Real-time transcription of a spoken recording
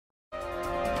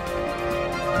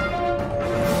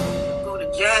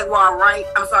Jaguar, right?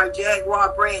 I'm sorry,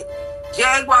 Jaguar bread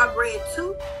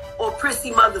 2 or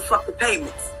prissy motherfucking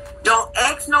payments. Don't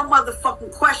ask no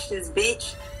motherfucking questions,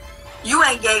 bitch. You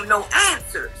ain't gave no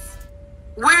answers.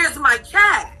 Where's my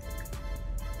check?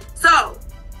 So,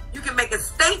 you can make a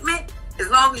statement as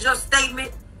long as your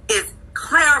statement is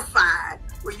clarified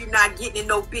where you're not getting in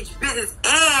no bitch business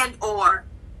and or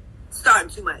starting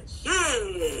too much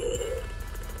shit.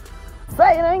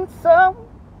 Say it ain't so.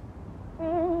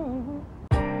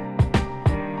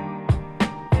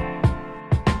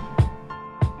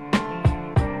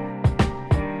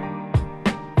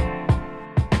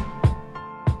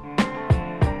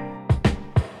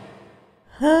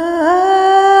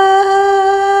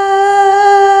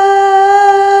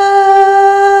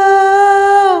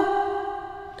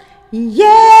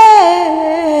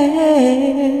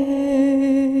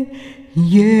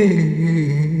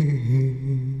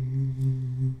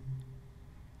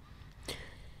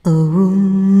 A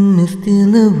room is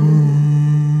still a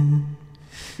room.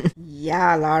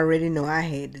 Y'all already know I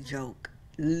had the joke.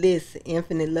 Listen,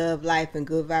 infinite love, life, and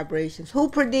good vibrations. Who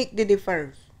predicted it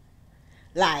first?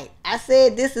 Like, I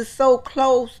said this is so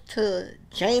close to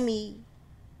Jamie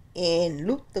and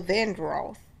Luther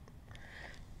Vandross.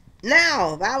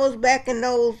 Now, if I was back in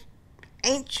those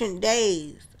ancient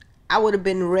days, I would have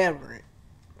been reverent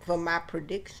for my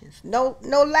predictions. No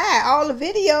lie. All the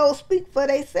videos speak for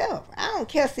themselves. I don't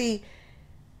care. See,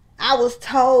 I was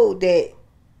told that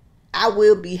I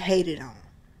will be hated on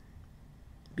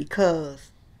because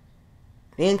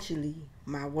eventually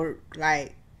my work,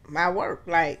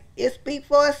 it speaks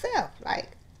for itself. Like,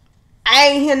 I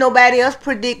ain't hear nobody else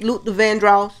predict Luther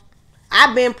Vandross.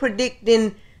 I've been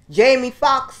predicting Jamie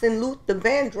Foxx and Luther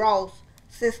Vandross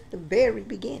since the very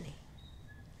beginning.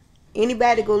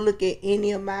 Anybody go look at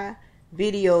any of my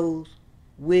videos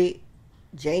with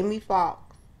Jamie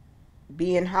Foxx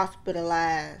being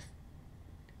hospitalized,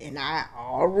 and I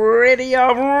already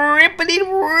rippity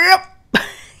rip.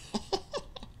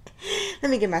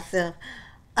 Let me give myself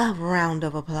a round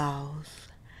of applause.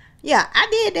 Yeah, I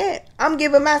did that. I'm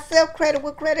giving myself credit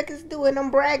where credit is due, and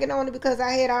I'm bragging on it because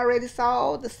I had already saw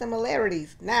all the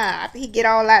similarities. Now, after he get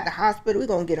all out the hospital, we're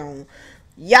going to get on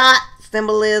yacht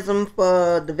symbolism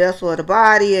for the vessel of the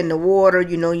body and the water.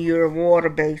 You know, you're a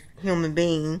water-based human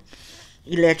being,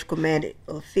 electrical, magnetic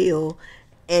field.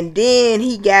 And then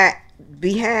he got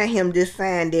behind him this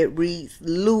sign that reads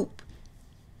loop.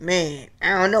 Man, I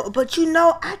don't know. But you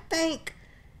know, I think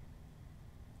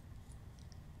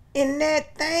in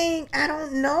that thing, I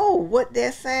don't know what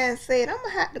that sign said. I'm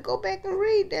going to have to go back and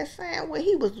read that sign where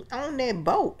he was on that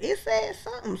boat. It said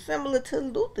something similar to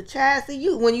Luther. Child,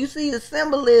 see, when you see the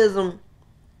symbolism,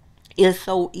 it's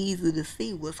so easy to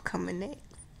see what's coming next.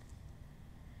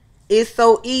 It's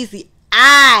so easy.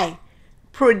 I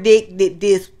predicted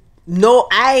this. No,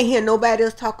 I ain't hear nobody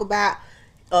else talk about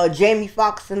Jamie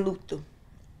Foxx and Luther.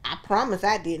 I promise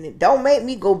I didn't. Don't make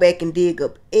me go back and dig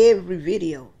up every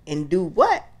video and do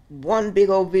what? One big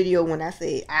old video when I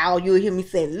say, you'll hear me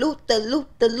saying Luther,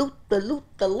 Luther, Luther,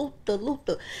 Luther, Luther,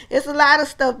 Luther. It's a lot of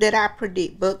stuff that I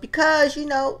predict, but because,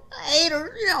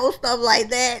 haters, stuff like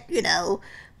that,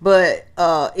 But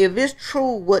if it's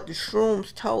true what the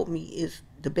shrooms told me, is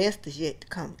the best is yet to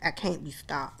come. I can't be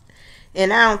stopped.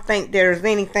 And I don't think there's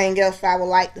anything else I would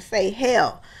like to say.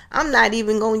 Hell, I'm not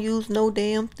even going to use no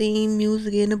damn theme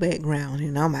music in the background,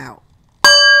 and I'm out.